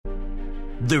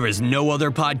There is no other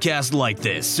podcast like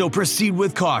this, so proceed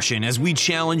with caution as we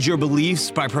challenge your beliefs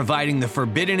by providing the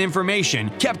forbidden information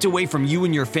kept away from you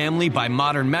and your family by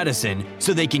modern medicine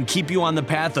so they can keep you on the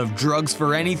path of drugs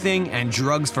for anything and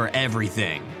drugs for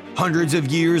everything. Hundreds of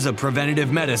years of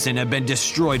preventative medicine have been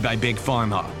destroyed by Big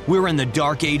Pharma. We're in the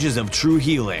dark ages of true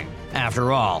healing.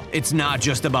 After all, it's not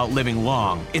just about living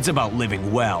long, it's about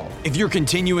living well. If your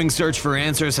continuing search for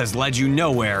answers has led you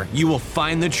nowhere, you will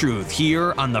find the truth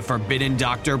here on the Forbidden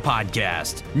Doctor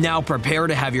podcast. Now prepare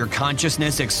to have your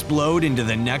consciousness explode into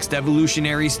the next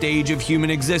evolutionary stage of human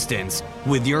existence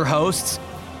with your hosts,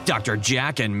 Dr.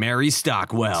 Jack and Mary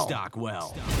Stockwell.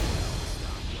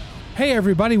 Hey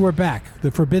everybody, we're back.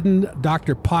 The Forbidden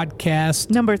Doctor podcast.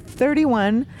 Number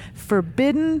 31,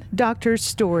 Forbidden Doctor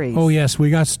Stories. Oh yes, we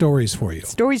got stories for you.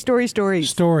 Stories.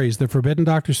 Stories, the Forbidden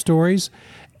Doctor stories.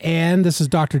 And this is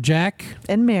Dr. Jack.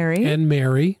 And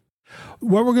Mary.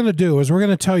 What we're going to do is we're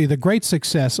going to tell you the great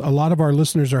success a lot of our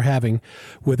listeners are having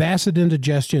with acid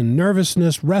indigestion,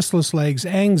 nervousness, restless legs,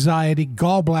 anxiety,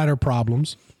 gallbladder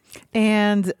problems.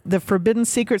 And the forbidden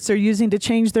secrets they're using to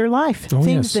change their life.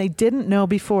 Things they didn't know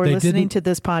before listening to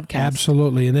this podcast.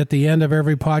 Absolutely. And at the end of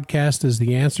every podcast is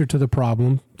the answer to the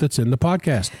problem that's in the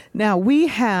podcast. Now, we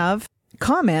have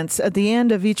comments at the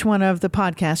end of each one of the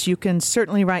podcasts. You can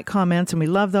certainly write comments, and we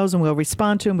love those, and we'll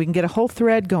respond to them. We can get a whole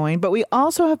thread going. But we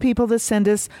also have people that send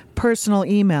us personal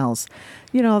emails.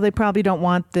 You know, they probably don't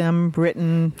want them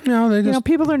written. No,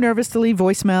 people are nervous to leave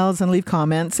voicemails and leave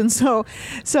comments. And so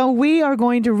we are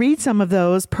going to read some of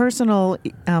those personal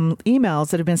emails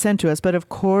that have been sent to us. But of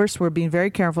course, we're being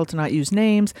very careful to not use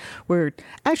names. We're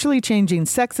actually changing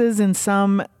sexes in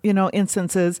some,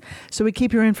 instances. So we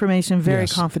keep your information very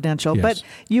confidential. Yes. But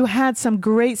you had some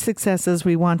great successes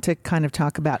we want to kind of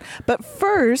talk about. But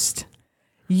first,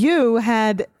 you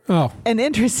had an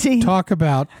interesting... Talk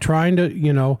about trying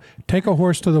to, take a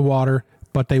horse to the water,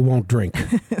 but they won't drink.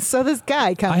 So this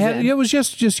guy comes in. It was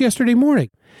just yesterday morning.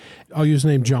 I'll use the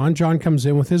name John. John comes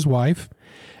in with his wife,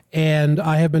 and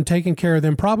I have been taking care of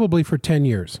them probably for 10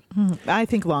 years. I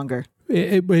think longer.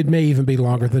 It may even be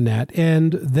longer than that.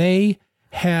 And they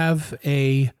have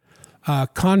a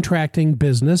contracting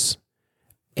business,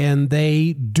 and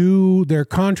they do their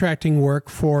contracting work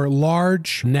for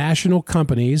large national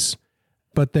companies,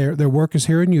 but their work is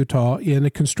here in Utah in a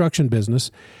construction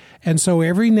business. And so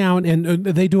every now and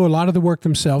they do a lot of the work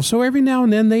themselves. So every now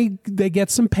and then they get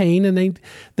some pain, and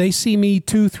they see me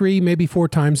 2, 3, maybe 4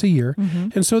 times a year. Mm-hmm.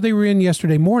 And so they were in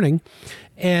yesterday morning.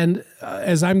 And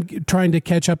as I'm trying to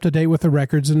catch up to date with the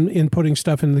records and inputting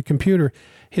stuff in the computer,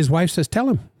 his wife says, tell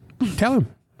him.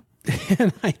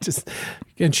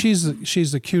 And she's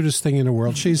the cutest thing in the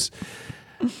world. She's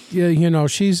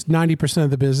 90% of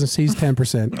the business. He's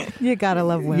 10%. You gotta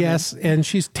love women. Yes. And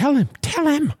she's, tell him.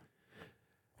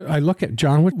 I look at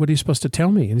John, what are you supposed to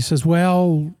tell me? And he says,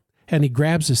 well, and he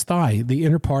grabs his thigh, the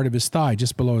inner part of his thigh,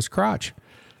 just below his crotch.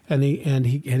 And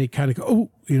he kind of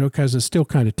go, because it's still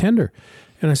kind of tender.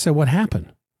 And I said, what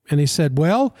happened? And he said,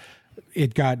 well,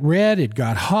 it got red, it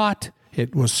got hot,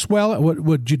 it was swelling.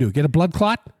 What did you do? Get a blood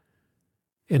clot?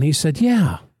 And he said,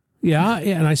 yeah.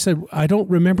 And I said, I don't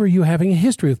remember you having a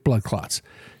history with blood clots.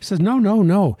 He says,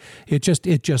 no. It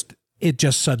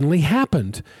just suddenly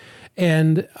happened.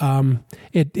 And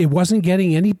it wasn't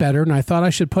getting any better, and I thought I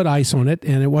should put ice on it,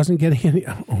 and it wasn't getting any...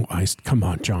 Oh, ice, come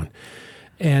on, John.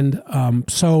 And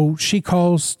so she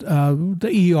calls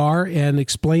the ER and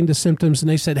explained the symptoms, and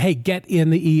they said, hey, get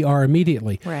in the ER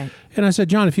immediately. Right. And I said,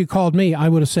 John, if you called me, I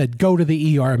would have said, go to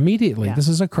the ER immediately. Yeah. This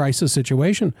is a crisis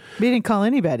situation. We didn't call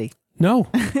anybody. No.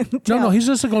 No, he's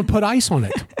just going to put ice on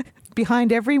it.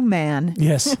 Behind every man.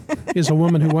 Yes, is a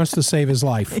woman who wants to save his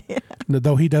life,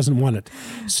 though he doesn't want it.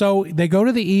 So they go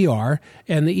to the ER,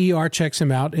 and the ER checks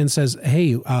him out and says,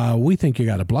 hey, we think you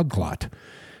got a blood clot.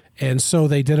 And so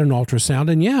they did an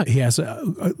ultrasound, and he has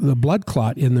the blood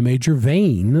clot in the major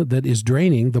vein that is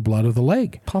draining the blood of the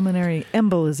leg. Pulmonary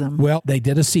embolism. Well, they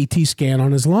did a CT scan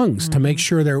on his lungs to make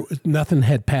sure nothing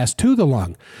had passed to the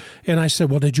lung. And I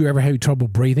said, well, did you ever have trouble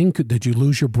breathing? Did you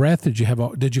lose your breath? Did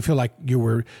you feel like you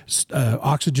were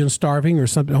oxygen starving or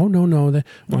something? Oh, no.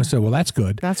 Well, I said, well, that's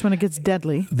good. That's when it gets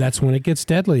deadly.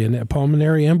 And a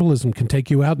pulmonary embolism can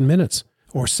take you out in minutes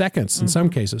or seconds in some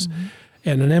cases. Mm-hmm.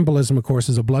 And an embolism, of course,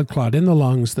 is a blood clot in the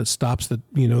lungs that stops the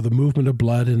movement of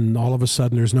blood, and all of a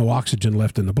sudden there's no oxygen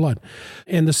left in the blood.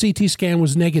 And the CT scan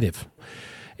was negative.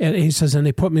 And he says, and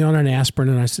they put me on an aspirin,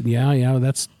 and I said, yeah,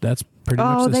 that's pretty much the standard.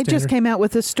 Oh, they just came out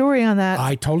with a story on that.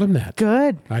 I told him that.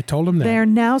 Good. I told him that. They're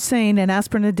now saying an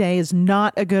aspirin a day is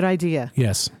not a good idea.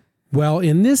 Yes. Well,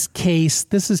 in this case,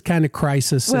 this is kind of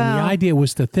crisis, and the idea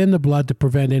was to thin the blood to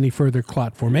prevent any further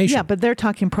clot formation. Yeah, but they're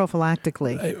talking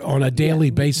prophylactically. On a daily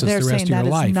basis the rest of your life.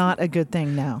 They're saying that is not a good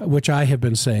thing now. Which I have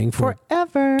been saying for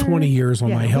forever. 20 years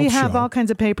on my health show. We have all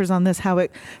kinds of papers on this, how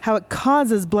it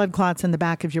causes blood clots in the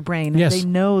back of your brain. Yes. They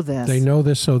know this. They know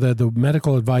this, so that the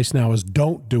medical advice now is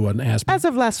don't do an aspirin. As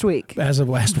of last week.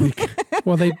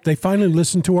 Well, they finally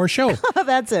listened to our show.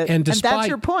 That's it. And that's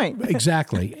your point.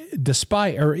 Exactly.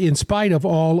 In spite of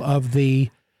all of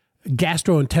the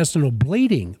gastrointestinal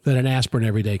bleeding that an aspirin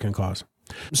every day can cause.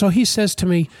 So he says to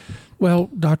me,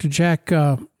 well, Dr. Jack,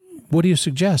 what do you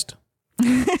suggest?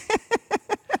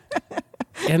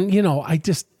 And,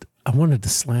 I wanted to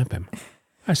slap him.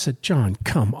 I said, John,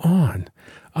 come on.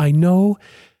 I know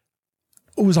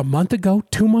it was a month ago,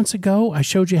 2 months ago, I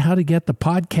showed you how to get the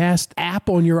podcast app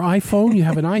on your iPhone. You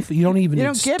have an iPhone. You don't even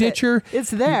need Stitcher. It's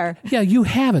there. Yeah, you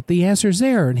have it. The answer's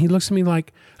there. And he looks at me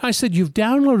like, I said, you've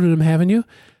downloaded them, haven't you?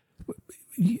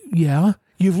 Yeah.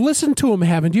 You've listened to them,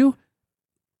 haven't you?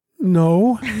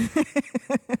 No.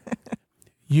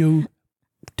 You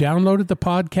downloaded the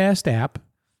podcast app.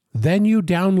 Then you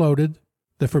downloaded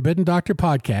the Forbidden Doctor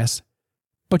podcast,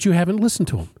 but you haven't listened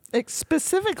to them.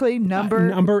 Specifically,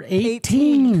 number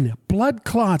 18. Blood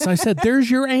clots. I said, there's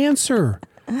your answer.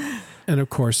 And of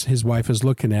course, his wife is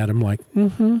looking at him like,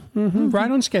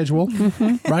 right on schedule,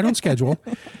 right on schedule.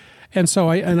 And so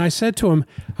I said to him,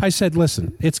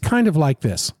 listen, it's kind of like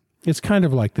this. It's kind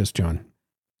of like this, John.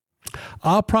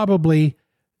 I'll probably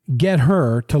get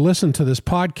her to listen to this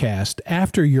podcast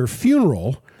after your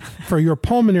funeral for your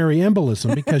pulmonary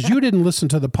embolism because you didn't listen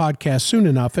to the podcast soon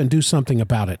enough and do something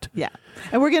about it. Yeah.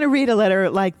 And we're going to read a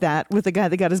letter like that with the guy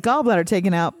that got his gallbladder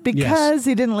taken out because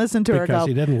he didn't listen to Because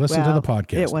he didn't listen to the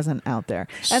podcast. It wasn't out there.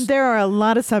 And there are a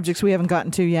lot of subjects we haven't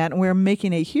gotten to yet, and we're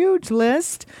making a huge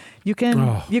list. You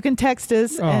can text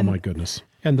us. Oh, my goodness.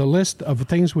 And the list of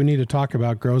things we need to talk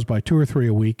about grows by 2 or 3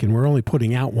 a week, and we're only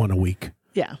putting out one a week.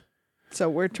 Yeah. So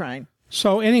we're trying.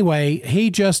 So anyway,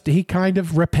 he kind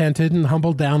of repented and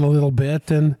humbled down a little bit,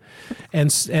 and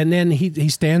then he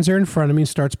stands there in front of me and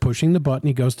starts pushing the button.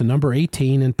 He goes to number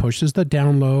 18 and pushes the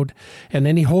download, and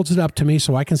then he holds it up to me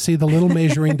so I can see the little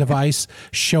measuring device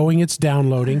showing it's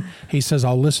downloading. He says,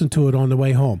 I'll listen to it on the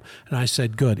way home. And I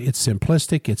said, good. It's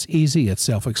simplistic. It's easy. It's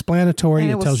self-explanatory.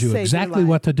 It tells you exactly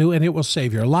what to do, and it will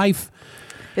save your life.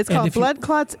 It's called Blood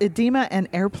Clots, Edema, and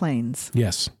Airplanes.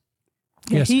 Yes.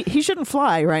 Yeah, yes. He shouldn't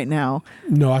fly right now.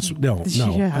 No.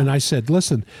 Yeah. And I said,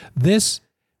 listen,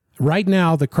 right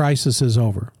now the crisis is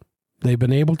over. They've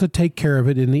been able to take care of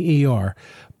it in the ER,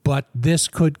 but this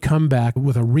could come back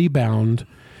with a rebound,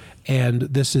 and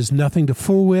this is nothing to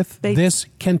fool with. This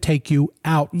can take you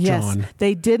out, John. Yes,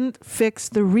 they didn't fix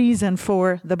the reason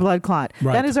for the blood clot.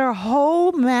 Right. That is our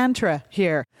whole mantra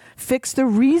here. Fix the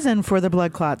reason for the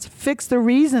blood clots. Fix the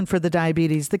reason for the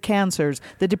diabetes, the cancers,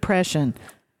 the depression.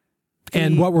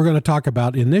 And what we're going to talk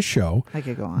about in this show, I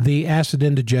could go on. The acid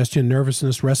indigestion,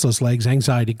 nervousness, restless legs,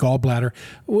 anxiety, gallbladder.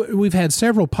 We've had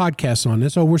several podcasts on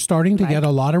this, so we're starting to get a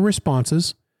lot of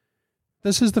responses.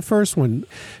 This is the first one.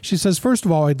 She says, first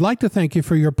of all, I'd like to thank you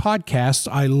for your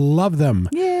podcasts. I love them.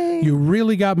 Yay. You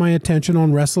really got my attention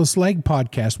on Restless Leg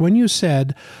podcast. When you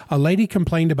said a lady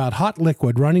complained about hot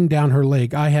liquid running down her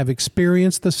leg, I have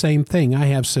experienced the same thing. I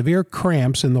have severe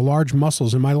cramps in the large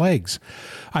muscles in my legs.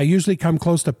 I usually come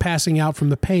close to passing out from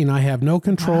the pain. I have no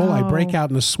control. Wow. I break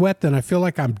out in a sweat, then I feel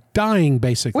like I'm dying,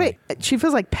 basically. Wait, she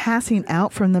feels like passing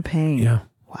out from the pain. Yeah.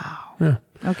 Wow. Yeah.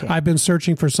 Okay. I've been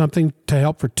searching for something to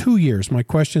help for 2 years. My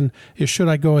question is, should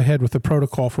I go ahead with the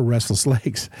protocol for restless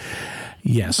legs?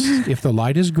 Yes. If the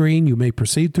light is green, you may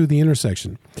proceed through the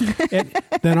intersection. And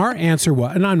then our answer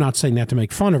was, and I'm not saying that to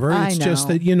make fun of her. It's just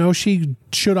that,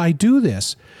 should I do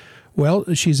this?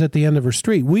 Well, she's at the end of her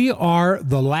street. We are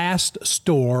the last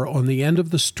store on the end of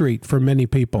the street for many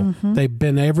people. Mm-hmm. They've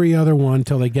been every other one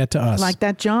till they get to us. Like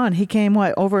that John. He came,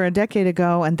 over a decade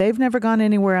ago, and they've never gone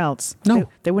anywhere else. No.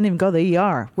 They wouldn't even go to the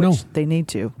ER, which they need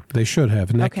to. They should have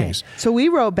in that case. So we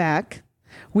wrote back,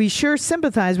 we sure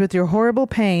sympathize with your horrible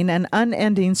pain and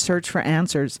unending search for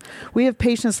answers. We have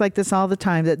patients like this all the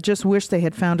time that just wish they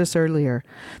had found us earlier.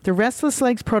 The Restless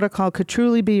Legs protocol could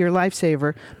truly be your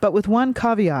lifesaver, but with one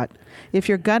caveat. If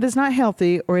your gut is not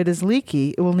healthy or it is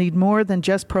leaky, it will need more than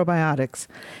just probiotics.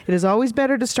 It is always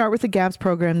better to start with the GAPS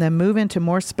program than move into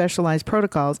more specialized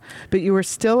protocols, but you are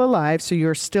still alive, so you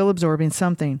are still absorbing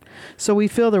something. So we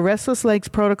feel the Restless Legs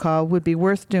protocol would be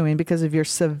worth doing because of your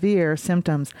severe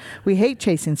symptoms. We hate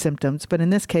chasing symptoms, but in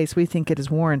this case, we think it is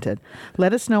warranted.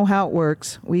 Let us know how it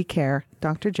works. We care.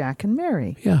 Dr. Jack and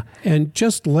Mary. Yeah. And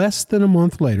just less than a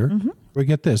month later, We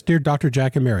get this. Dear Dr.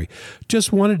 Jack and Mary,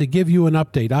 just wanted to give you an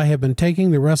update. I have been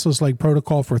taking the restless leg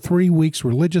protocol for 3 weeks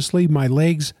religiously. My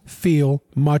legs feel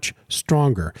much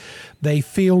stronger. They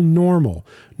feel normal.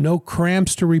 No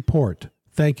cramps to report.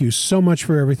 Thank you so much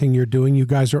for everything you're doing. You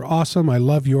guys are awesome. I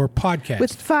love your podcast.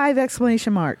 With 5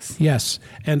 exclamation marks. Yes.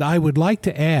 And I would like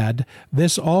to add,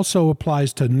 this also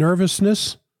applies to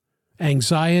nervousness,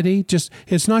 anxiety.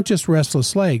 It's not just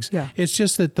restless legs. Yeah. It's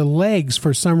just that the legs,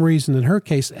 for some reason in her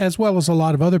case, as well as a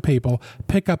lot of other people,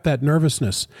 pick up that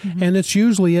nervousness. Mm-hmm. And it's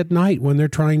usually at night when they're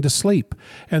trying to sleep.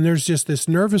 And there's just this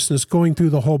nervousness going through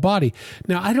the whole body.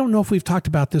 Now, I don't know if we've talked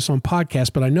about this on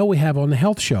podcast, but I know we have on the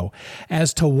health show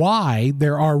as to why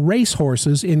there are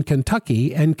racehorses in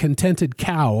Kentucky and contented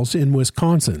cows in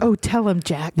Wisconsin. Oh, tell him,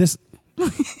 Jack.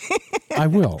 I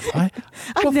will.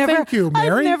 Thank you,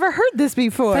 Mary. I've never heard this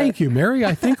before. Thank you, Mary.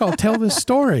 I think I'll tell this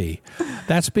story.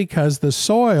 That's because the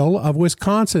soil of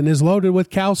Wisconsin is loaded with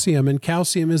calcium, and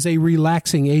calcium is a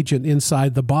relaxing agent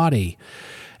inside the body.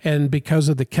 And because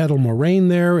of the kettle moraine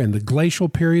there and the glacial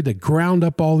period that ground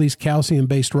up all these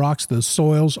calcium-based rocks, the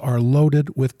soils are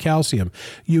loaded with calcium.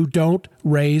 You don't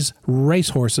raise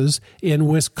racehorses in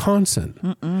Wisconsin.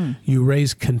 Mm-mm. You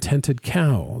raise contented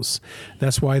cows.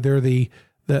 That's why they're the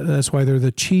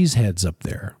cheeseheads up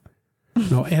there.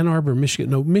 No, Ann Arbor, Michigan.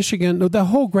 No, Michigan. No, the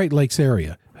whole Great Lakes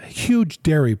area. A huge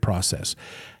dairy process.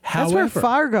 That's where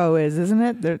Fargo is, isn't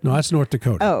it? No, that's North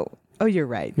Dakota. Oh, you're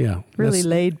right. Yeah. Really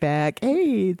laid back.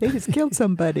 Hey, they just killed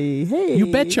somebody. Hey.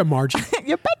 You betcha, Margie.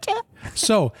 You betcha.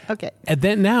 So, okay. And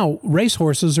then now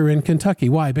racehorses are in Kentucky.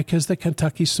 Why? Because the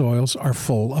Kentucky soils are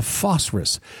full of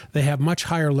phosphorus. They have much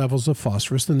higher levels of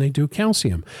phosphorus than they do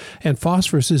calcium. And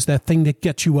phosphorus is that thing that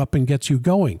gets you up and gets you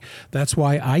going. That's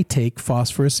why I take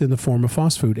phosphorus in the form of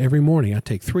phosphate every morning. I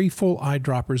take 3 full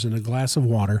eyedroppers in a glass of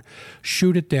water,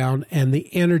 shoot it down, and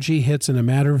the energy hits in a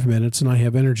matter of minutes, and I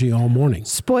have energy all morning.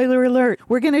 Spoiler alert.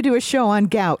 We're going to do a show on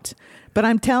gout, but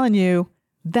I'm telling you,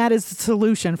 that is the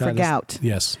solution for gout.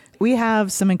 Yes. We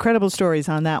have some incredible stories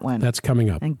on that one. That's coming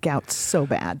up. And gout's so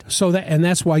bad. And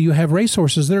that's why you have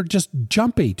racehorses that are just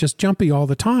jumpy all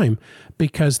the time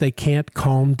because they can't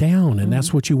calm down. And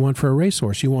that's what you want for a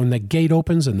racehorse. You want when the gate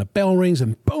opens and the bell rings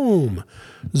and boom,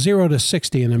 0 to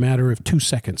 60 in a matter of 2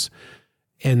 seconds.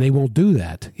 And they won't do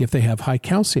that if they have high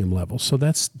calcium levels. So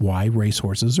that's why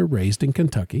racehorses are raised in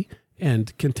Kentucky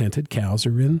and contented cows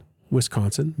are in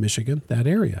Wisconsin, Michigan, that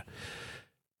area.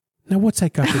 Now, what's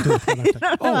that got to do with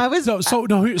what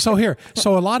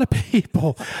So a lot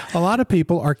of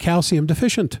people are calcium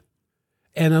deficient.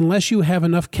 And unless you have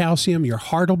enough calcium, your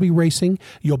heart will be racing.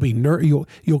 You'll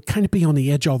kind of be on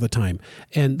the edge all the time.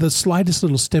 And the slightest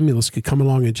little stimulus could come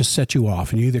along and just set you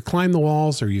off. And you either climb the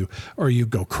walls or you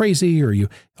go crazy or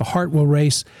the heart will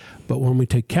race. But when we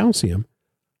take calcium,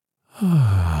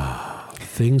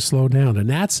 things slow down. And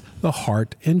that's the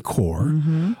heart and core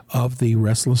of the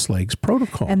restless legs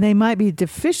protocol. And they might be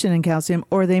deficient in calcium,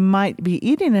 or they might be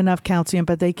eating enough calcium,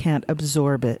 but they can't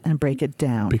absorb it and break it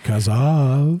down. Because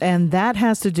of? And that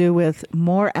has to do with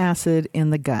more acid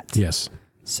in the gut. Yes.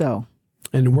 So.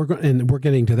 And we're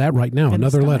getting to that right now.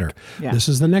 Another letter. Yeah. This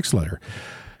is the next letter.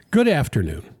 Good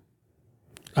afternoon.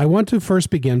 I want to first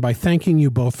begin by thanking you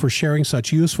both for sharing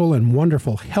such useful and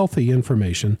wonderful healthy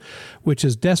information, which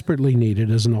is desperately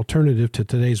needed as an alternative to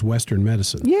today's Western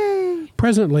medicine. Yay!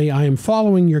 Presently, I am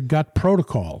following your gut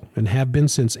protocol and have been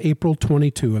since April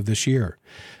 22 of this year,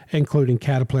 including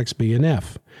Cataplex B and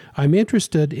F. I'm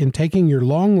interested in taking your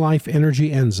LongLife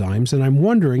Energy Enzymes, and I'm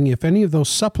wondering if any of those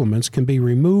supplements can be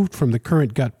removed from the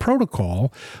current gut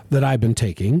protocol that I've been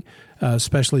taking,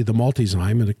 especially the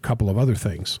Multizyme and a couple of other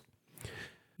things.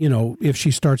 If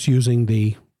she starts using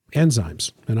the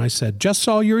enzymes. And I said, just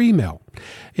saw your email.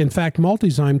 In fact,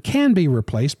 Multizyme can be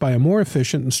replaced by a more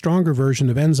efficient and stronger version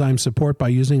of enzyme support by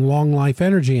using LongLife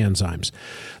Energy Enzymes.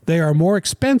 They are more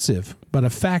expensive, but a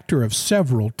factor of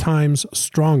several times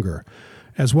stronger,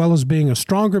 as well as being a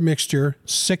stronger mixture,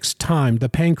 6 times. The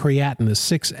pancreatin is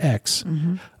 6x.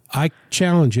 Mm-hmm. I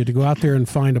challenge you to go out there and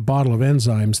find a bottle of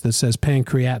enzymes that says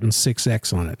pancreatin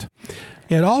 6x on it.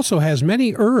 It also has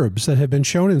many herbs that have been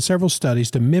shown in several studies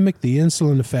to mimic the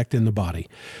insulin effect in the body.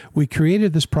 We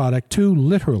created this product to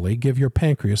literally give your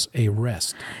pancreas a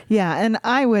rest. Yeah, and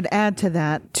I would add to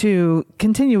that to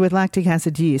continue with lactic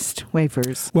acid yeast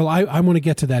wafers. Well, I want to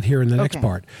get to that here in the next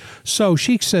part. So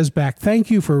she says back,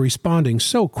 thank you for responding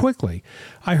so quickly.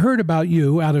 I heard about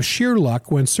you out of sheer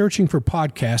luck when searching for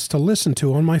podcasts to listen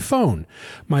to on my phone.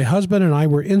 My husband and I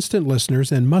were instant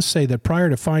listeners and must say that prior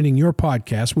to finding your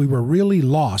podcast, we were really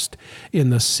lost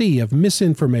in the sea of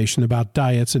misinformation about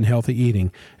diets and healthy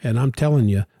eating. And I'm telling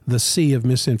you, the sea of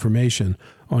misinformation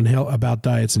about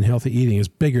diets and healthy eating is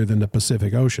bigger than the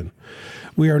Pacific Ocean.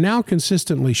 We are now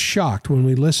consistently shocked when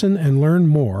we listen and learn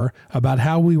more about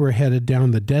how we were headed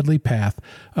down the deadly path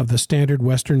of the standard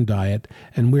Western diet,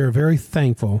 and we are very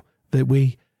thankful that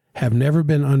we have never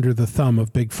been under the thumb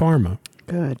of Big Pharma.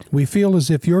 Good. We feel as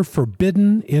if your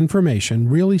forbidden information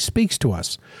really speaks to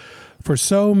us for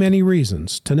so many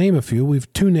reasons. To name a few,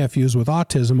 we've 2 nephews with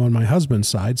autism on my husband's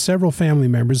side. Several family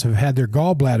members have had their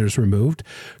gallbladders removed.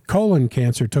 Colon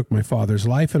cancer took my father's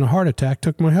life, and a heart attack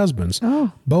took my husband's,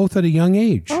 both at a young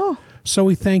age. So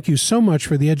we thank you so much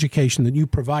for the education that you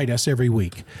provide us every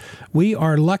week. We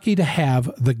are lucky to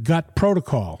have the Gut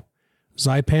Protocol,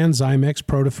 Zypan, Zymex,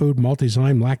 Protofood,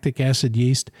 Multizyme, lactic acid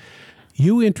yeast.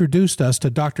 You introduced us to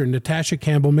Dr. Natasha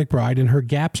Campbell McBride in her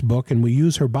GAPS book, and we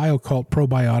use her BioCult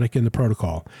probiotic in the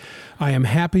protocol. I am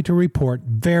happy to report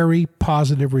very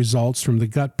positive results from the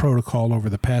Gut Protocol over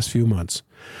the past few months.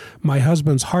 My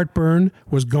husband's heartburn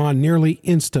was gone nearly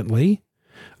instantly.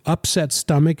 Upset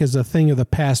stomach is a thing of the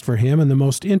past for him, and the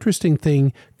most interesting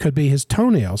thing could be his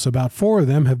toenails. About 4 of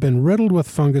them have been riddled with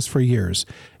fungus for years,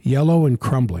 yellow and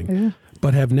crumbling,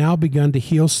 but have now begun to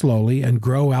heal slowly and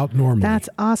grow out normally. That's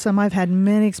awesome. I've had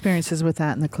many experiences with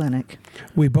that in the clinic.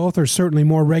 We both are certainly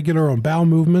more regular on bowel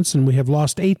movements, and we have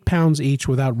lost 8 pounds each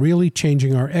without really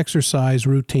changing our exercise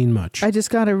routine much. I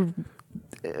just got a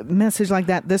message like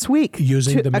that this week.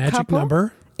 Using the magic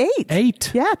number?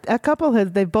 8. Yeah, a couple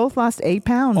they've both lost 8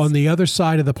 pounds. On the other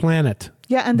side of the planet.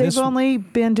 Yeah, and they've only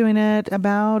been doing it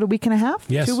about a week and a half,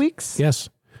 2 weeks. Yes.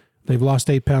 They've lost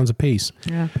 8 pounds apiece.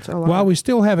 Yeah, it's a lot. While we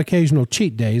still have occasional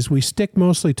cheat days, we stick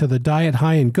mostly to the diet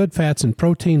high in good fats and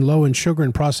protein, low in sugar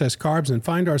and processed carbs, and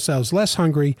find ourselves less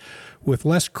hungry with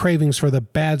less cravings for the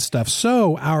bad stuff.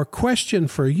 So our question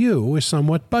for you is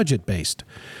somewhat budget-based.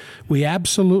 We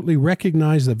absolutely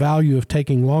recognize the value of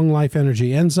taking LongLife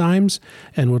Energy Enzymes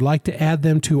and would like to add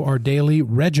them to our daily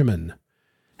regimen.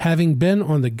 Having been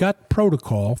on the Gut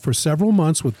Protocol for several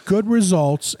months with good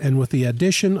results and with the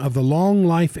addition of the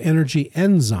LongLife Energy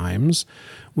Enzymes,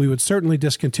 we would certainly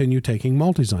discontinue taking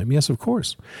Multizyme. Yes, of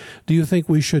course. Do you think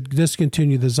we should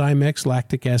discontinue the Zymex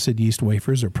lactic acid yeast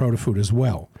wafers or Protofood as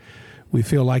well? We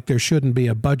feel like there shouldn't be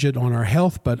a budget on our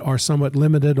health, but are somewhat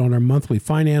limited on our monthly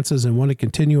finances and want to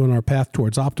continue on our path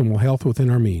towards optimal health within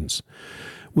our means.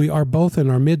 We are both in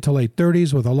our mid to late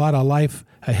 30s with a lot of life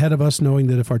ahead of us, knowing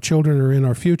that if our children are in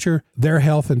our future, their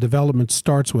health and development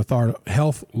starts with our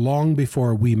health long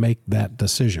before we make that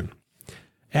decision.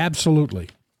 Absolutely.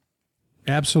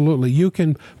 Absolutely. You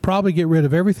can probably get rid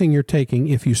of everything you're taking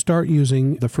if you start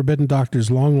using the Forbidden Doctor's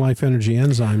LongLife Energy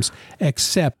Enzymes,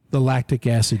 except the lactic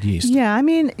acid yeast. Yeah, I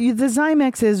mean, the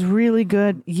Zymex is really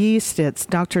good yeast. It's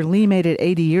Dr. Lee made it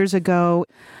 80 years ago.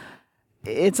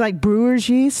 It's like brewer's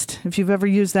yeast. If you've ever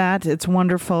used that, it's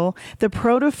wonderful. The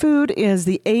Protofood is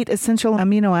the 8 essential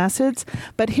amino acids.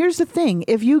 But here's the thing.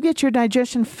 If you get your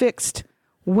digestion fixed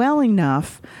well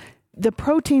enough, the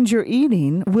proteins you're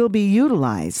eating will be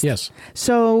utilized. Yes.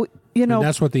 So, you know, and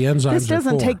that's what the enzymes are for. This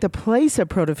doesn't take the place of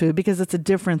Protofood because it's a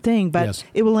different thing, but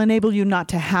it will enable you not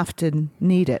to have to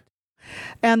need it.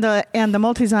 And the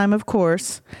Multizyme, of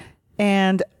course.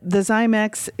 And the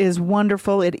Zymex is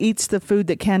wonderful. It eats the food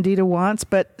that Candida wants,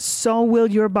 but so will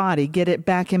your body get it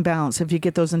back in balance. If you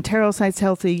get those enterocytes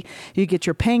healthy, you get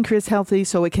your pancreas healthy,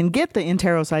 so it can get the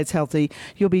enterocytes healthy,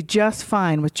 you'll be just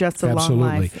fine with just the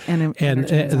LongLife and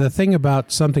the thing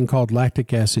about something called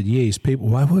lactic acid yeast, people,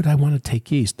 why would I want to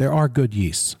take yeast? There are good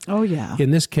yeasts. Oh, yeah. In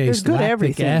this case,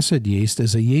 lactic acid yeast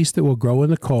is a yeast that will grow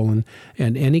in the colon,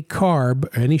 and any carb,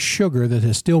 any sugar that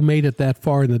has still made it that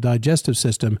far in the digestive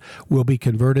system will be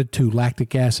converted to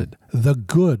lactic acid, the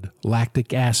good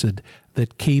lactic acid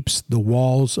that keeps the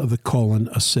walls of the colon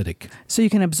acidic. So you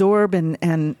can absorb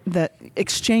and that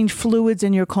exchange fluids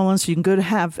in your colon, so you can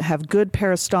have good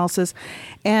peristalsis.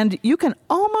 And you can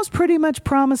almost pretty much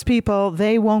promise people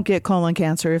they won't get colon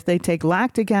cancer if they take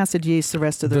lactic acid yeast the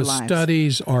rest of their lives. The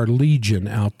studies are legion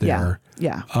out there,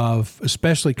 of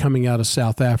especially coming out of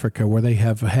South Africa, where they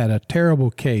have had a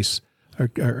terrible case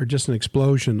or just an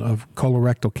explosion of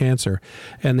colorectal cancer,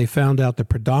 and they found out the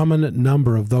predominant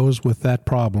number of those with that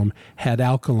problem had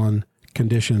alkaline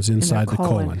conditions inside the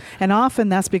colon. And often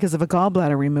that's because of a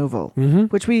gallbladder removal,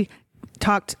 which we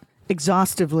talked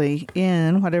exhaustively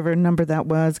in whatever number that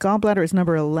was. Gallbladder is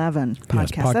number 11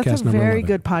 podcast. Yes, That's a very 11.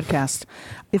 good podcast,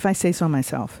 if I say so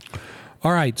myself.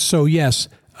 All right. So, yes,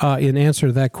 in answer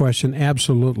to that question,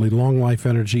 absolutely, LongLife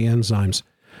Energy Enzymes.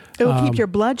 It will keep your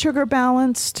blood sugar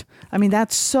balanced. I mean,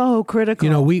 that's so critical.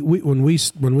 You know, we when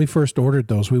we first ordered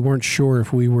those, we weren't sure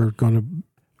if we were going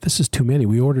to this is too many.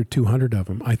 We ordered 200 of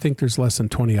them. I think there's less than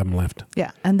 20 of them left.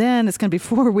 Yeah. And then it's going to be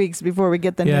 4 weeks before we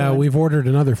get the new one. We've ordered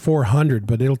another 400,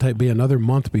 but it'll be another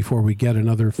month before we get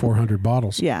another 400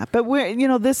 bottles. Yeah. But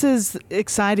this is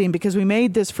exciting because we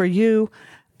made this for you.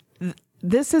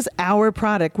 This is our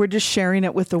product. We're just sharing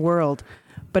it with the world.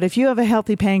 But if you have a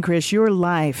healthy pancreas, your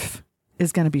life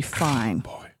is going to be fine.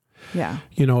 Boy. Yeah.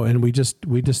 And we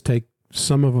just take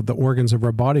some of the organs of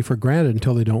our body for granted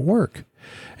until they don't work.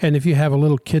 And if you have a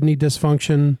little kidney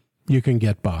dysfunction, you can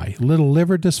get by. Little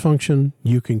liver dysfunction,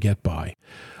 you can get by.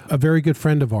 A very good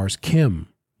friend of ours, Kim,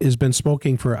 has been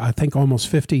smoking for, I think, almost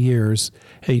 50 years.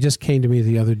 And he just came to me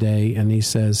the other day and he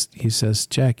says,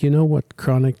 Jack, you know what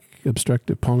chronic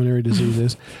obstructive pulmonary disease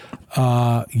is?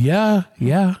 Yeah.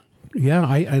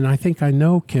 I think I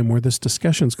know, Kim, where this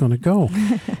discussion's going to go.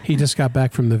 He just got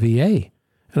back from the VA.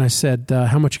 And I said,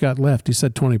 how much you got left? He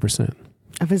said 20%.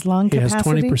 Of his lung capacity?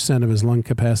 He has 20% of his lung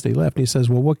capacity left. And he says,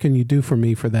 well, what can you do for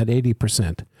me for that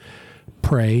 80%?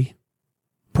 Pray.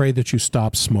 Pray that you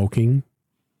stop smoking.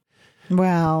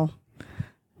 Well,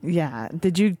 yeah.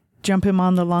 Did you jump him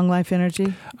on the LongLife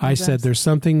Energy? I said, there's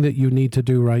something that you need to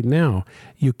do right now.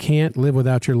 You can't live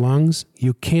without your lungs.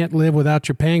 You can't live without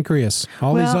your pancreas.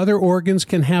 All these other organs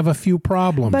can have a few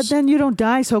problems. But then you don't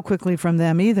die so quickly from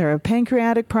them either. A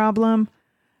pancreatic problem.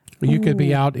 You could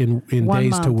be out in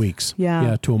days month. to weeks.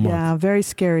 Yeah, to a month. Yeah, very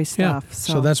scary stuff. Yeah.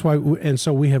 So that's why,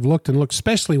 so we have looked,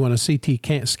 especially when a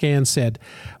CT scan said,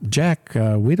 Jack,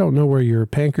 we don't know where your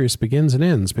pancreas begins and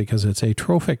ends because it's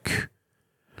atrophic.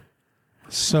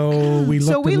 So we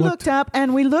looked up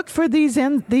and we looked for these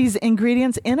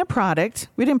ingredients in a product.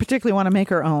 We didn't particularly want to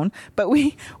make our own, but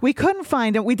we couldn't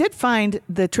find it. We did find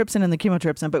the trypsin and the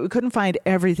chymotrypsin, but we couldn't find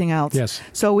everything else. Yes.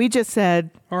 So we just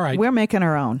said, all right, we're making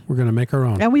our own. We're going to make our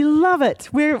own. And we love it.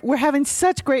 We're having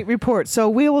such great reports. So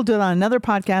we will do it on another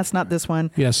podcast, not this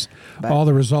one. Yes. All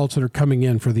the results that are coming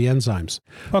in for the enzymes.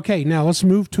 Okay, now let's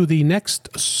move to the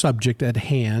next subject at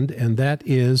hand, and that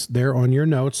is there on your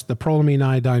notes, the prolamine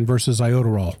iodine versus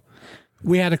Iodoral.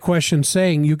 We had a question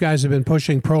saying, you guys have been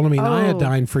pushing prolamine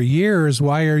iodine for years.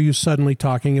 Why are you suddenly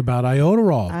talking about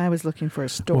Iodoral? I was looking for a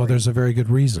story. Well, there's a very good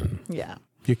reason. Yeah.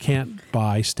 You can't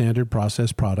buy standard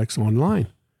processed products online.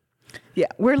 Yeah,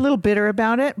 we're a little bitter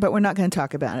about it, but we're not going to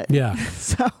talk about it. Yeah.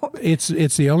 So it's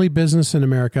the only business in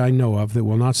America I know of that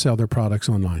will not sell their products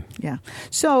online. Yeah.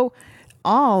 So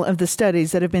all of the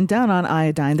studies that have been done on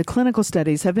iodine, the clinical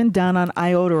studies, have been done on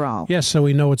Iodoral. Yes, so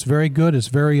we know it's very good. It's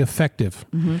very effective.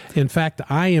 Mm-hmm. In fact,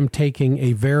 I am taking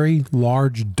a very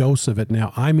large dose of it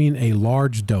now. I mean a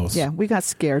large dose. Yeah, we got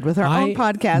scared with our own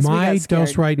podcast. My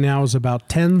dose right now is about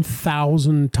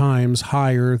 10,000 times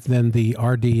higher than the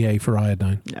RDA for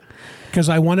iodine. Yeah. Because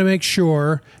I want to make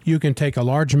sure you can take a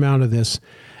large amount of this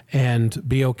and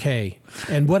be okay.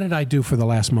 And what did I do for the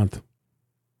last month?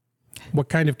 What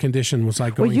kind of condition was I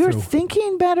going through? Well, you're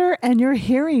thinking better and you're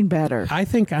hearing better. I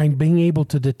think I'm being able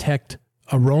to detect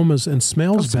aromas and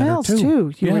smells better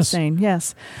too. You were saying,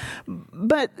 yes.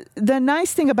 But the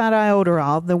nice thing about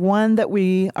Iodoral, the one that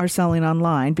we are selling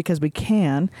online because we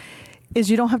can, is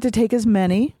you don't have to take as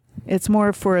many. It's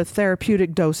more for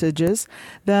therapeutic dosages.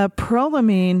 The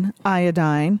prolamine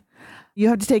iodine, you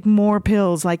have to take more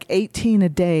pills, like 18 a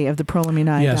day of the prolamine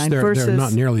iodine. Yes, they're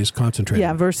not nearly as concentrated.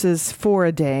 Yeah, versus 4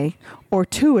 a day or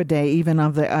 2 a day even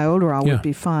of the Iodoral would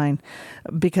be fine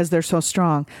because they're so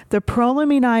strong. The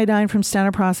prolamine iodine from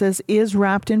Standard Process is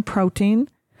wrapped in protein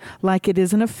like it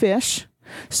is in a fish.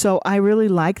 So I really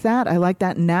like that. I like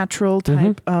that natural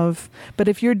type of, but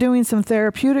if you're doing some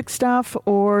therapeutic stuff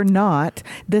or not,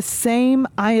 the same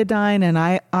iodine and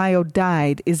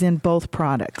iodide is in both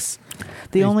products.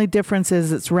 The only difference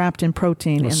is it's wrapped in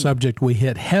protein. A subject we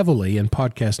hit heavily in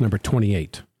podcast number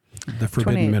 28, the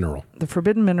forbidden mineral. The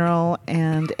forbidden mineral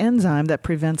and enzyme that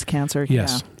prevents cancer.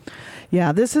 Yes.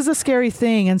 Yeah, this is a scary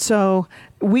thing. And so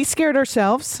we scared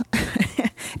ourselves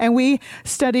and we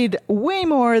studied way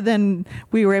more than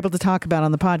we were able to talk about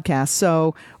on the podcast.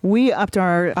 So we upped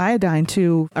our iodine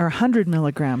to our 100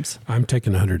 milligrams. I'm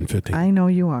taking 150. I know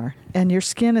you are. And your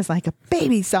skin is like a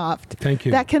baby soft. Thank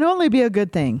you. That can only be a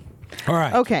good thing. All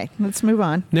right. Okay, let's move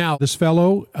on. Now, this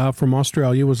fellow from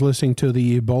Australia was listening to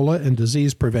the Ebola and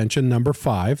Disease Prevention number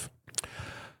 5.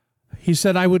 He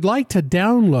said, I would like to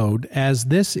download as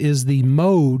this is the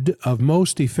mode of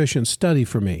most efficient study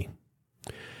for me.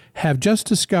 Have just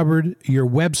discovered your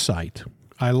website.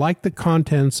 I like the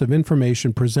contents of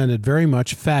information presented, very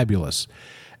much fabulous.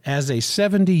 As a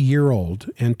 70-year-old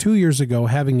and 2 years ago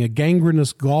having a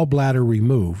gangrenous gallbladder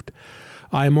removed,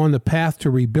 I am on the path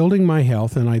to rebuilding my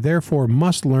health, and I therefore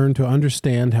must learn to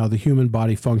understand how the human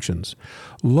body functions.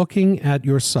 Looking at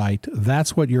your site,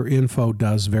 that's what your info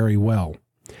does very well.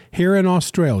 Here in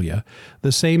Australia,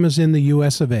 the same as in the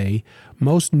US of A,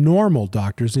 most normal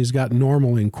doctors, and he's got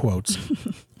normal in quotes,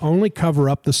 only cover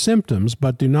up the symptoms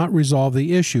but do not resolve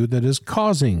the issue that is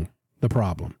causing the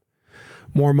problem.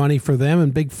 More money for them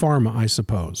and big pharma, I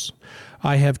suppose.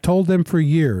 I have told them for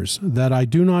years that I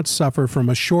do not suffer from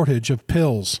a shortage of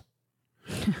pills.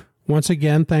 Once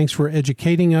again, thanks for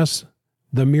educating us,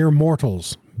 the mere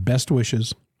mortals. Best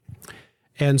wishes.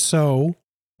 And so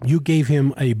you gave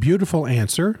him a beautiful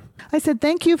answer. I said,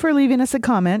 thank you for leaving us a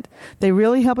comment. They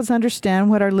really help us understand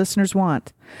what our listeners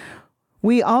want.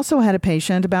 We also had a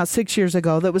patient about 6 years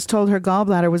ago that was told her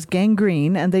gallbladder was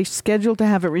gangrene and they scheduled to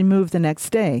have it removed the next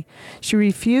day. She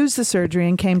refused the surgery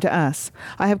and came to us.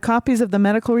 I have copies of the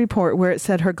medical report where it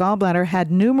said her gallbladder had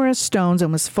numerous stones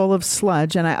and was full of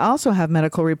sludge. And I also have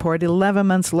medical report 11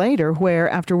 months later where,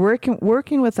 after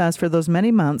working with us for those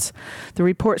many months, the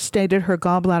report stated her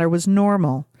gallbladder was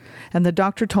normal. And the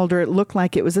doctor told her it looked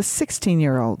like it was a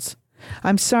 16-year-old's.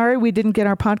 I'm sorry we didn't get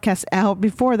our podcast out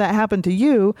before that happened to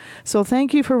you, so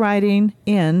thank you for writing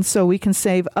in so we can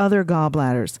save other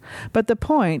gallbladders. But the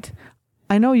point,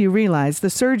 I know you realize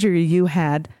the surgery you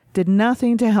had did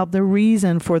nothing to help the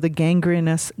reason for the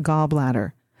gangrenous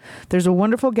gallbladder. There's a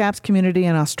wonderful GAPS community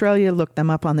in Australia. Look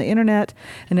them up on the internet.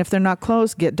 And if they're not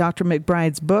close, get Dr.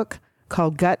 McBride's book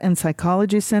called Gut and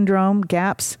Psychology Syndrome,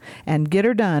 GAPS, and get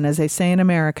her done, as they say in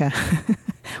America.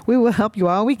 We will help you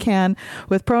all we can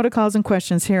with protocols and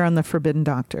questions here on The Forbidden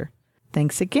Doctor.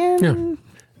 Thanks again. Yeah.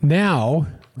 Now,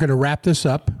 I'm going to wrap this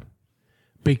up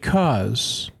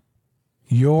because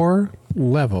your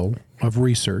level of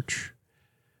research,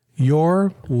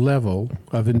 your level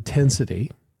of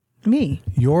intensity,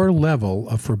 your level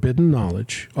of forbidden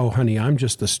knowledge. Oh, honey, I'm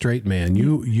just the straight man.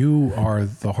 You are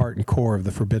the heart and core of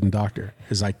the Forbidden Doctor,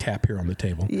 as I tap here on the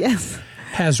table. Yes.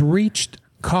 Has reached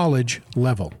college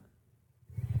level.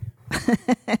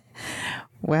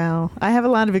 Well, I have a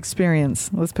lot of experience.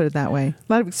 Let's put it that way.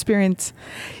 A lot of experience.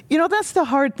 You know, that's the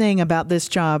hard thing about this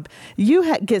job.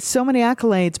 You get so many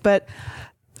accolades, but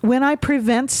when I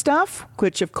prevent stuff,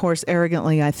 which of course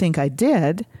arrogantly I think I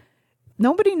did,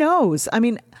 nobody knows. I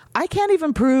mean, I can't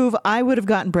even prove I would have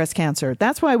gotten breast cancer.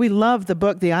 That's why we love the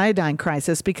book, The Iodine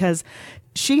Crisis, because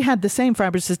she had the same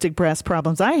fibrocystic breast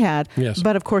problems I had, yes.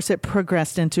 But of course it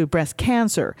progressed into breast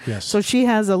cancer. Yes. So she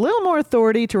has a little more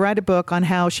authority to write a book on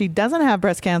how she doesn't have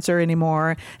breast cancer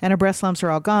anymore and her breast lumps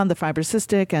are all gone, the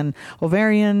fibrocystic and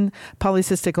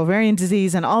polycystic ovarian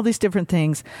disease and all these different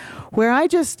things, where I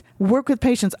just work with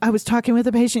patients. I was talking with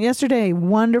a patient yesterday,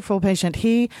 wonderful patient.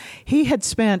 He had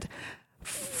spent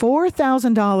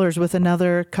 $4,000 with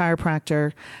another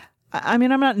chiropractor. I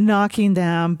mean, I'm not knocking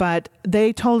them, but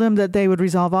they told him that they would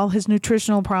resolve all his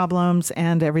nutritional problems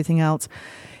and everything else.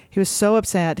 He was so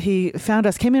upset. He found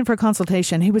us, came in for a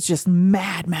consultation. He was just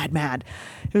mad.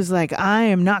 He was like, I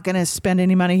am not going to spend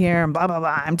any money here and blah, blah,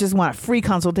 blah. I just want a free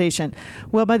consultation.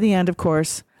 Well, by the end, of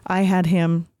course, I had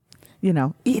him,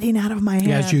 eating out of my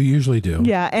hand. As you usually do.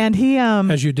 Yeah. And he...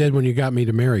 as you did when you got me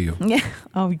to marry you. Yeah.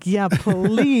 Oh, yeah,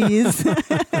 please.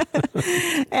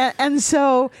 and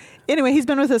so... Anyway, he's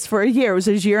been with us for a year. It was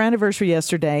his year anniversary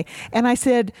yesterday. And I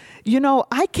said,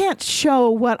 I can't show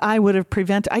what I would have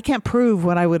prevented. I can't prove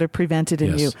what I would have prevented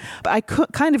in you. But I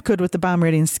could with the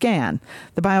biomeridian scan,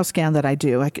 the bioscan that I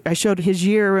do. I showed his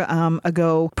year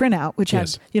ago printout, which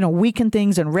had, weakened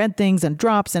things and red things and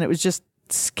drops. And it was just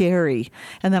scary.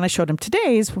 And then I showed him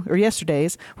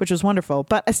yesterday's, which was wonderful.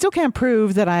 But I still can't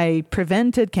prove that I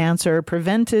prevented cancer,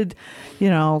 prevented,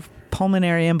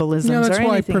 pulmonary embolisms or anything else. That's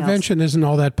why prevention isn't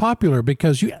all that popular,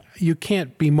 because you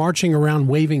can't be marching around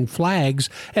waving flags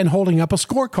and holding up a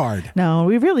scorecard. No,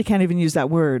 we really can't even use that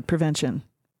word, prevention.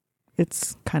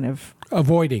 It's kind of...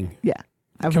 Avoiding. Yeah.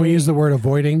 Avoiding. Can we use the word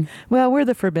avoiding? Well, we're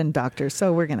the Forbidden Doctor,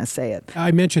 so we're going to say it.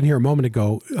 I mentioned here a moment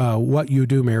ago, what you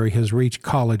do, Mary, has reached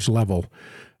college level,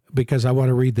 because I want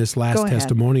to read this last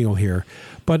testimonial here.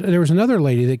 But there was another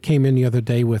lady that came in the other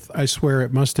day with, I swear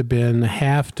it must have been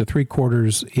 1/2 to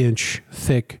 3/4 inch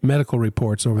thick medical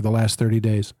reports over the last 30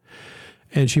 days.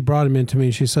 And she brought them in to me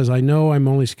and she says, I know I'm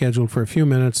only scheduled for a few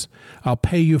minutes. I'll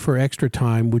pay you for extra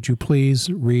time. Would you please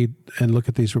read and look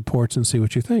at these reports and see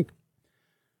what you think?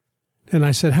 And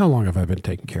I said, how long have I been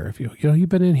taking care of you? You've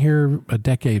been in here a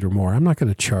decade or more. I'm not going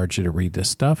to charge you to read this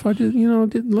stuff. I just,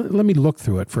 let me look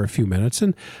through it for a few minutes.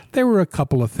 And there were a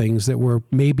couple of things that were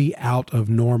maybe out of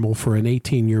normal for an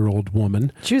 18-year-old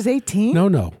woman. She was 18?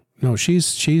 No,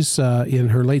 she's in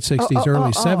her late 60s,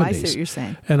 early 70s. I see what you're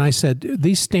saying. And I said,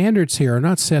 these standards here are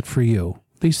not set for you.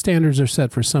 These standards are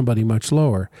set for somebody much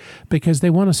lower because they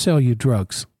want to sell you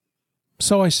drugs.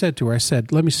 So I said to her,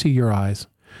 let me see your eyes.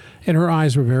 And her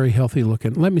eyes were very healthy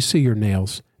looking. Let me see your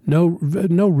nails. No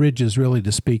ridges really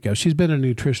to speak of. She's been a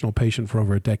nutritional patient for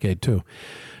over a decade too.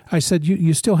 I said,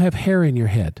 you still have hair in your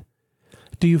head.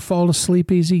 Do you fall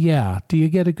asleep easy? Yeah. Do you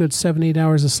get a good 7-8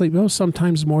 hours of sleep? Oh,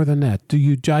 sometimes more than that. Do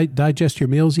you digest your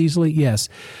meals easily? Yes.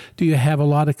 Do you have a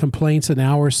lot of complaints an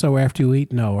hour or so after you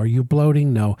eat? No. Are you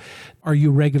bloating? No. Are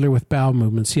you regular with bowel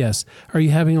movements? Yes. Are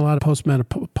you having a lot of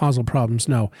postmenopausal problems?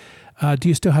 No. Do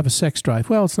you still have a sex drive?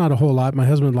 Well, it's not a whole lot. My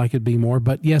husband would like it to be more,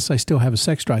 but yes, I still have a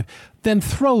sex drive. Then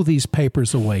throw these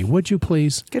papers away, would you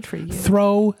please? Good for you.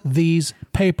 Throw these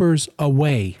papers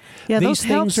away. Yeah, these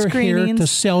things are here to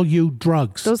sell you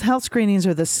drugs. Those health screenings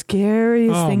are the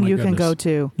scariest thing you can go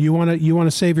to. You want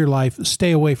to save your life,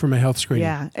 stay away from a health screening.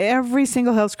 Yeah, every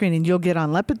single health screening you'll get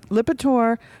on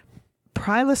Lipitor,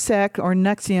 Prilosec, or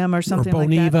Nexium, or something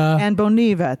like that. And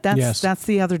Boniva. That's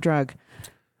the other drug.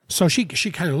 So she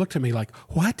kind of looked at me like,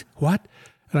 what?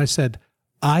 And I said,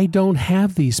 I don't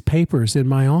have these papers in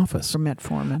my office. For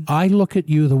metformin. I look at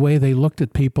you the way they looked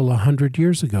at people 100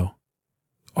 years ago.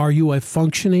 Are you a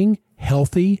functioning,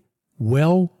 healthy,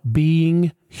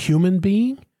 well-being human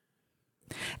being?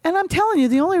 And I'm telling you,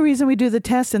 the only reason we do the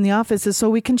test in the office is so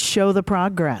we can show the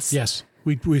progress. Yes.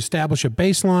 We establish a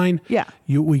baseline. Yeah.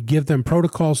 We give them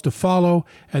protocols to follow,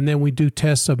 and then we do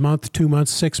tests a month, 2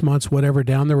 months, 6 months, whatever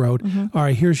down the road. Mm-hmm. All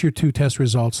right, here's your 2 test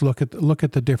results. Look at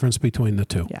the difference between the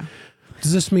 2. Yeah.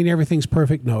 Does this mean everything's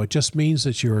perfect? No, it just means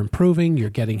that you're improving,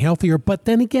 you're getting healthier. But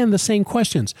then again, the same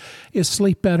questions. Is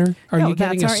sleep better? Are you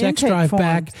getting a sex drive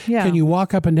back? Yeah. Can you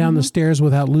walk up and down the stairs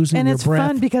without losing your breath? And it's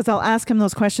fun because I'll ask him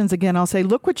those questions again. I'll say,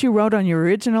 look what you wrote on your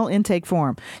original intake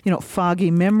form. Foggy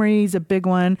memories, a big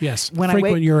one. Yes,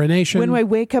 frequent urination. When I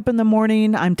wake up in the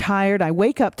morning, I'm tired. I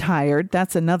wake up tired.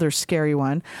 That's another scary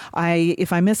one.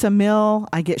 If I miss a meal,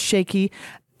 I get shaky.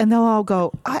 And they'll all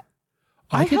go,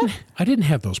 I didn't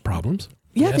have those problems.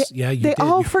 Yeah, yes, they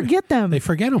all forget them. They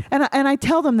forget them. And I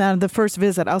tell them that on the first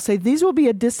visit. I'll say, these will be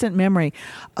a distant memory.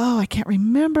 Oh, I can't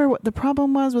remember what the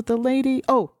problem was with the lady.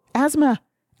 Oh, asthma.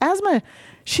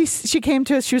 She came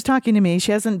to us. She was talking to me.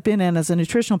 She hasn't been in as a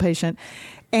nutritional patient.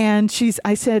 And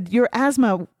I said, your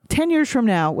asthma, 10 years from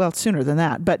now, well, sooner than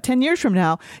that, but 10 years from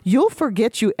now, you'll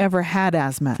forget you ever had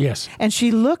asthma. Yes. And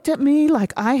she looked at me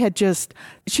like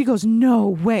she goes, no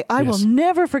way. I will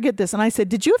never forget this. And I said,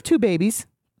 did you have 2 babies?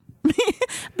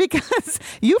 Because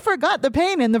you forgot the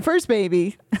pain in the first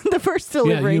baby, the first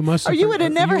delivery, or you would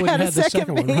have never had a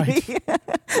second baby.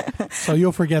 Right. So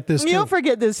you'll forget this too. You'll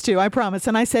forget this too, I promise.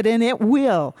 And I said, and it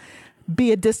will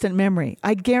be a distant memory.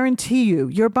 I guarantee you,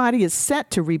 your body is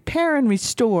set to repair and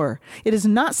restore. It is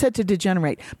not set to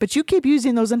degenerate. But you keep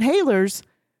using those inhalers,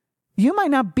 you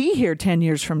might not be here 10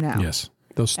 years from now. Yes,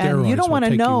 those steroids. And you don't want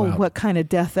to know what what kind of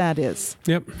death that is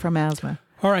from asthma.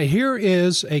 All right, here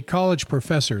is a college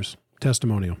professor's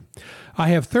testimonial. I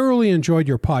have thoroughly enjoyed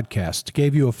your podcast.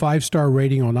 Gave you a 5-star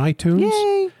rating on iTunes.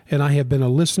 Yay! And I have been a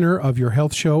listener of your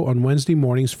health show on Wednesday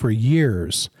mornings for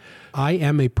years. I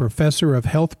am a professor of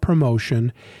health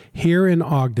promotion here in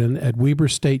Ogden at Weber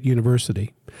State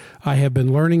University. I have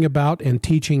been learning about and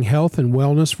teaching health and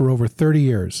wellness for over 30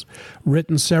 years,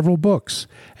 written several books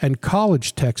and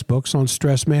college textbooks on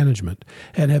stress management,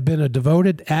 and have been a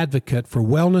devoted advocate for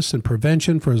wellness and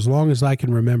prevention for as long as I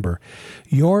can remember.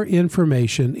 Your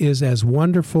information is as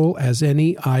wonderful as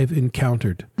any I've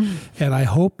encountered, and I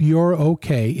hope you're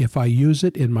okay if I use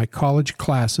it in my college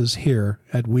classes here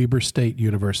at Weber State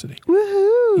University. Woohoo!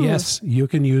 Yes, you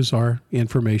can use our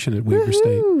information at Weber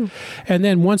State. And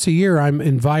then once a year, I'm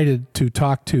invited to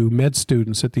talk to med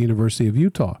students at the University of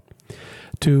Utah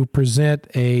to present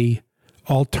a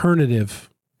alternative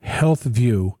health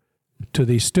view to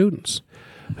these students,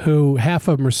 who half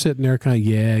of them are sitting there kind of,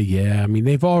 yeah. I mean,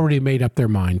 they've already made up their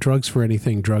mind. Drugs for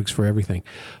anything, drugs for everything.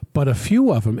 But a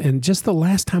few of them, and just the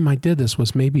last time I did this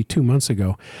was maybe 2 months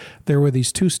ago, there were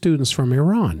these 2 students from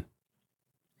Iran.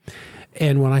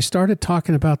 And when I started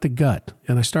talking about the gut,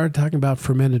 and I started talking about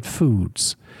fermented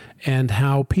foods, and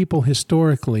how people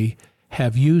historically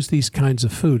have used these kinds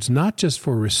of foods, not just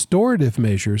for restorative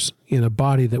measures in a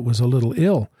body that was a little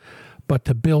ill, but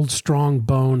to build strong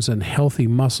bones and healthy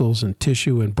muscles and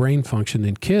tissue and brain function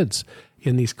in kids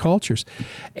in these cultures.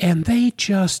 And they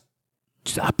just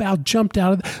about jumped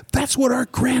out of that's what our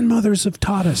grandmothers have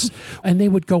taught us. And they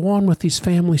would go on with these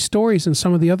family stories, and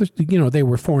some of the others, they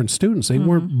were foreign students. They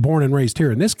weren't born and raised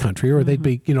here in this country, or they'd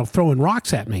be, throwing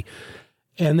rocks at me.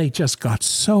 And they just got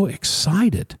so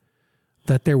excited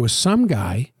that there was some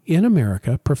guy in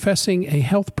America professing a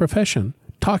health profession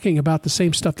talking about the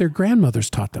same stuff their grandmothers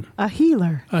taught them. A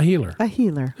healer. A healer. A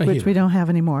healer, which we don't have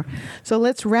anymore. So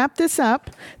let's wrap this up.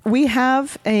 We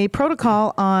have a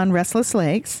protocol on restless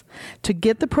legs. To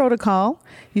get the protocol,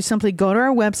 you simply go to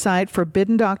our website,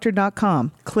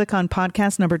 forbiddendoctor.com. Click on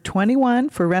podcast number 21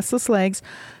 for restless legs.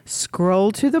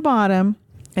 Scroll to the bottom,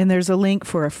 and there's a link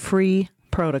for a free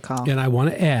protocol. And I want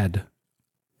to add,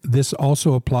 this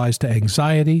also applies to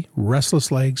anxiety,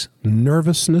 restless legs,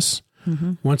 nervousness.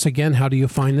 Once again, how do you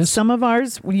find this? Some of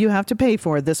ours you have to pay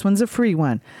for. This one's a free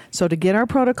one. So to get our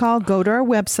protocol, go to our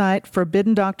website,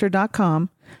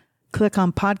 forbiddendoctor.com. Click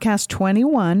on podcast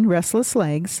 21, Restless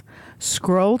Legs.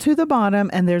 Scroll to the bottom,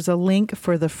 and there's a link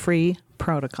for the free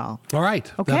protocol. All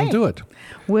right. Okay. That'll do it.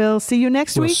 We'll see you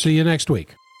next week. We'll see you next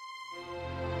week.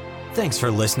 Thanks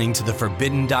for listening to the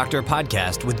Forbidden Doctor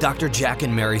podcast with Dr. Jack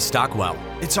and Mary Stockwell.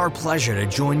 It's our pleasure to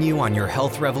join you on your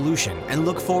health revolution and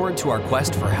look forward to our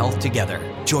quest for health together.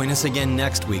 Join us again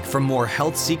next week for more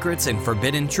health secrets and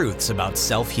forbidden truths about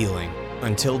self-healing.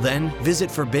 Until then, visit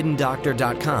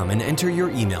forbiddendoctor.com and enter your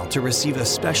email to receive a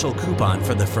special coupon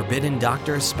for the Forbidden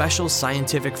Doctor Special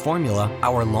Scientific Formula,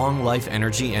 our LongLife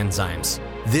Energy Enzymes.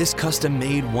 This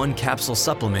custom-made one-capsule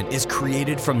supplement is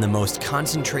created from the most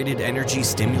concentrated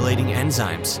energy-stimulating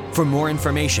enzymes. For more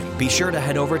information, be sure to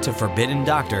head over to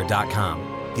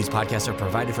forbiddendoctor.com. These podcasts are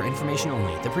provided for information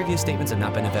only. The previous statements have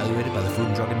not been evaluated by the Food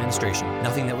and Drug Administration.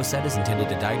 Nothing that was said is intended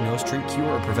to diagnose, treat, cure,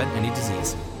 or prevent any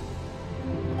disease.